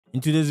In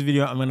today's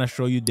video, I'm gonna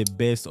show you the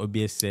best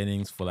OBS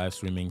settings for live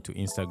streaming to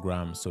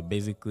Instagram. So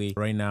basically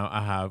right now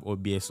I have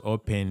OBS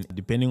open.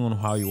 Depending on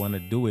how you want to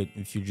do it,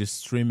 if you're just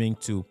streaming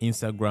to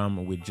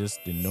Instagram with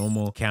just the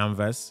normal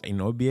canvas in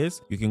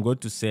OBS, you can go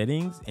to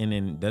settings, and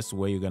then that's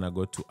where you're gonna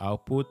go to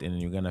output, and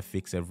then you're gonna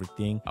fix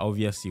everything.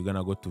 Obviously you're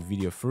gonna go to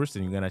video first,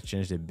 and you're gonna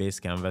change the base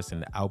canvas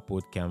and the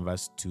output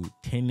canvas to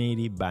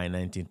 1080 by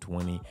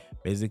 1920.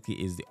 Basically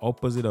is the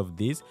opposite of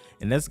this,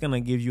 and that's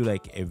gonna give you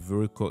like a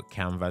vertical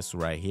canvas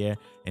right here,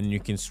 and you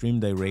can stream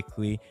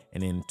directly.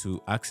 And then to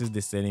access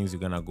the settings, you're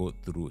gonna go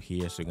through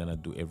here. So you're gonna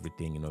do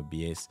everything in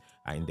OBS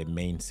in the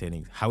main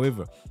settings.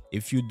 However,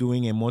 if you're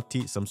doing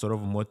a some sort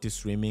of multi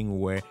streaming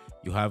where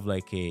you have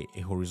like a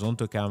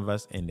horizontal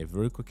canvas and a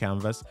vertical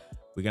canvas,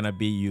 we're gonna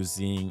be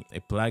using a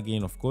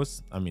plugin. Of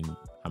course,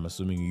 I'm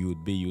assuming you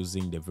would be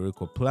using the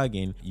vertical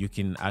plugin. You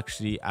can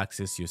actually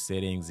access your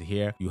settings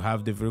here. You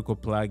have the vertical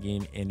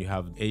plugin and you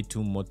have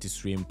A2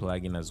 multi-stream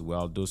plugin as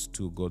well. Those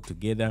two go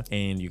together,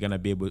 and you're gonna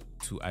be able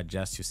to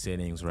adjust your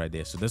settings right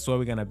there. So that's what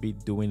we're gonna be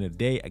doing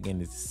today.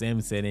 Again, it's the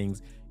same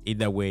settings.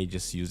 Either way,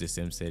 just use the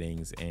same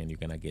settings and you're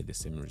gonna get the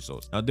same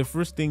results. Now, the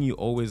first thing, you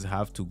always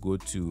have to go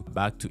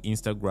back to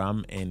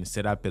Instagram and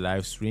set up a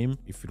live stream.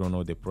 If you don't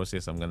know the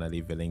process, I'm gonna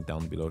leave a link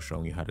down below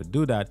showing you how to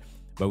do that.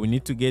 But we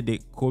need to get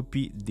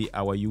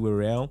our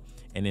URL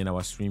and then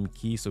our stream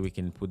key so we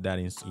can put that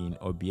in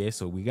OBS.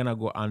 So we're gonna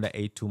go under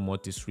A2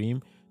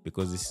 multi-stream,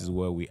 because this is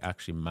where we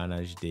actually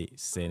manage the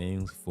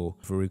settings for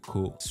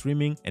vertical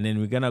streaming. And then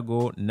we're gonna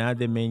go not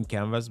the main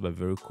canvas but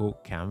vertical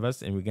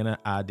canvas, and we're gonna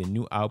add a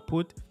new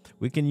output.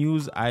 We can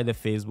use either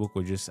Facebook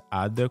or just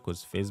other,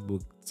 because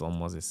Facebook is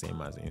almost the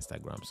same as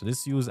Instagram. So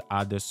let's use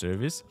other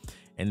service,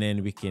 and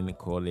then we can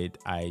call it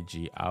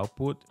IG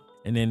output.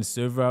 And then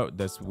server,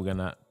 we're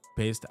gonna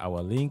paste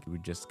our link we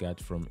just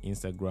got from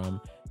Instagram,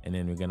 and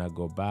then we're gonna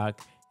go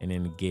back and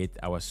then get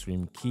our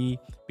stream key,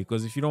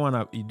 because if you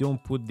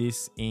don't put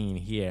this in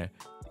here,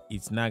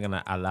 it's not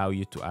gonna allow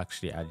you to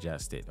actually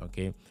adjust it.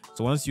 Okay,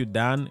 so once you're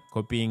done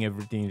copying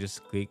everything,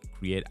 just click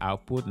create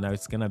output. Now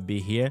it's gonna be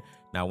here.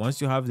 Now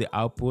once you have the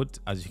output,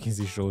 as you can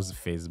see, shows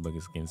Facebook,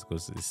 it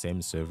goes to the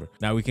same server.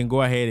 Now we can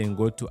go ahead and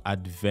go to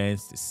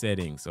advanced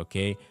settings.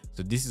 Okay,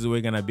 so this is where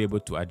we're gonna be able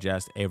to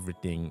adjust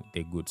everything,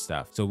 the good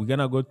stuff. So we're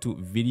gonna go to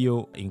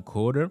video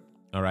encoder.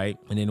 All right,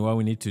 and then what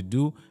we need to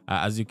do,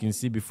 as you can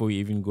see, before we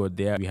even go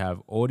there, we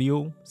have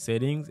audio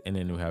settings and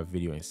then we have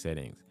video in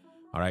settings.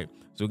 All right,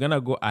 so we're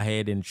gonna go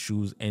ahead and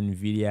choose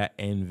NVIDIA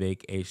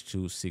NVENC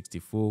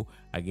H264.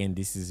 Again,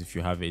 this is if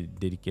you have a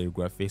dedicated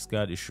graphics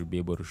card, it should be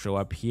able to show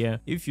up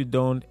here. If you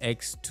don't,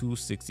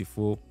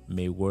 X264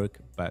 may work,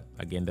 but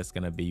again, that's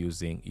gonna be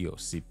using your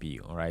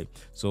CPU. All right,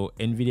 so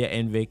NVIDIA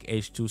NVENC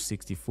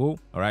H264.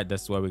 All right,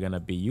 that's what we're gonna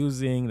be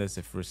using. That's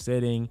the first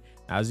setting.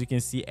 As you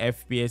can see,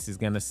 FPS is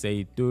gonna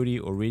say 30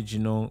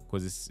 original,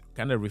 because it's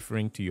kind of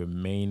referring to your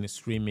main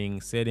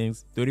streaming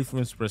settings. 30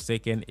 frames per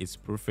second is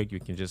perfect. You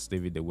can just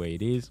leave it the way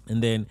it is.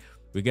 And then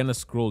we're gonna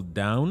scroll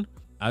down.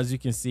 As you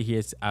can see here,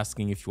 it's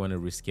asking if you want to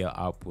rescale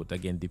output.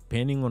 Again,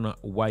 depending on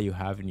what you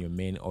have in your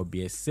main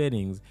OBS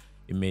settings,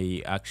 you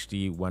may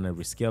actually want to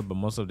rescale, but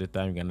most of the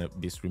time you're gonna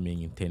be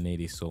streaming in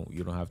 1080, so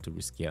you don't have to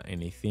rescale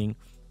anything.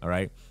 All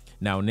right,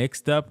 now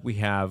next up we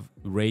have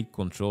rate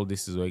control.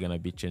 This is where you're gonna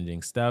be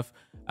changing stuff.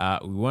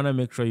 We want to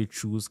make sure you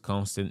choose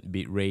constant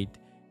bit rate,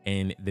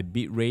 and the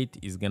bit rate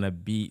is gonna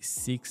be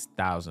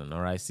 6,000.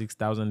 all right,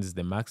 6,000 is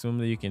the maximum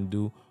that you can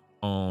do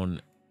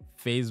on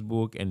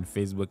Facebook and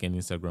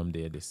Instagram.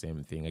 They're the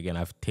same thing. Again,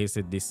 I've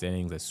tested these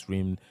settings. I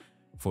streamed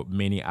for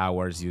many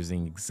hours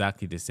using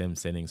exactly the same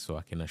settings, so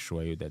I can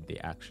assure you that they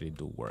actually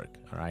do work.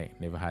 All right,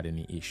 never had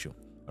any issue.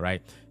 All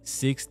right,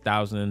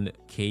 6,000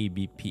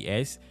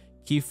 kbps.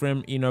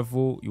 Keyframe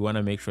interval, you want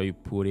to make sure you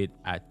put it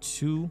at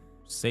 2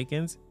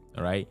 seconds.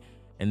 All right,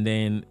 and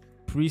then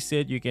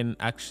preset, you can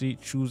actually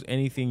choose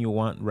anything you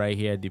want right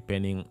here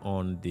depending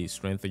on the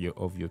strength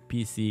of your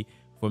PC.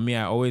 For me,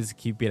 I always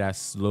keep it as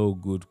slow,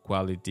 good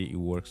quality. It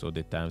works all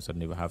the time, so I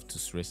never have to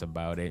stress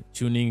about it.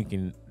 Tuning, you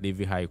can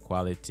leave it high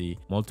quality.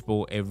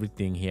 Multiple,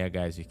 everything here,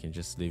 guys, you can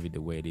just leave it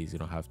the way it is. You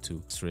don't have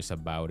to stress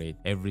about it.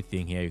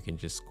 Everything here, you can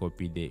just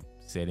copy the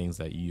settings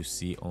that you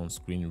see on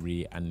screen.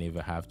 Really, I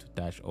never have to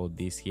touch all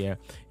this here.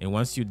 And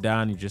once you're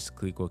done, you just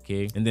click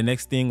OK. And the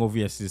next thing,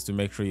 obviously, is to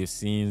make sure your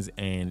scenes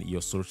and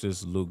your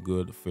sources look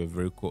good for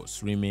vertical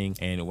streaming.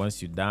 And once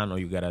you're done, all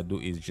you gotta do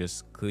is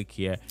just click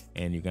here,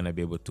 and you're gonna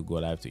be able to go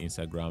live to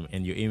Instagram,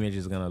 and your image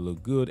is gonna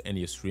look good and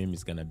your stream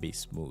is gonna be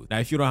smooth. Now,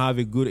 if you don't have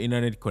a good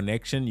internet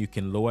connection, you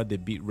can lower the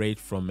bit rate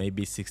from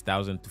maybe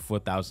 6,000 to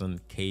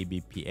 4,000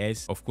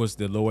 kbps. Of course,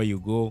 the lower you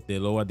go, the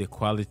lower the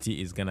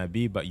quality is gonna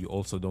be, but you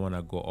also don't want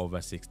to go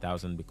over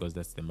 6,000, because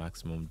that's the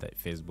maximum that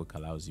Facebook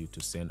allows you to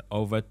send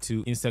over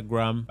to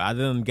Instagram. But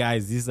other than,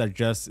 guys, these are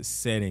just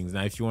settings.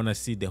 Now, if you want to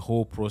see the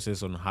whole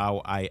process on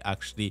how I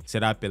actually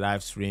set up a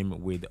live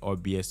stream with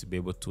OBS to be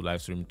able to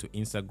live stream to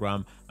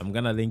Instagram, I'm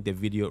gonna link the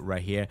video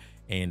right here,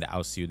 and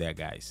I'll see you there,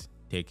 guys.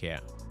 Take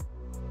care.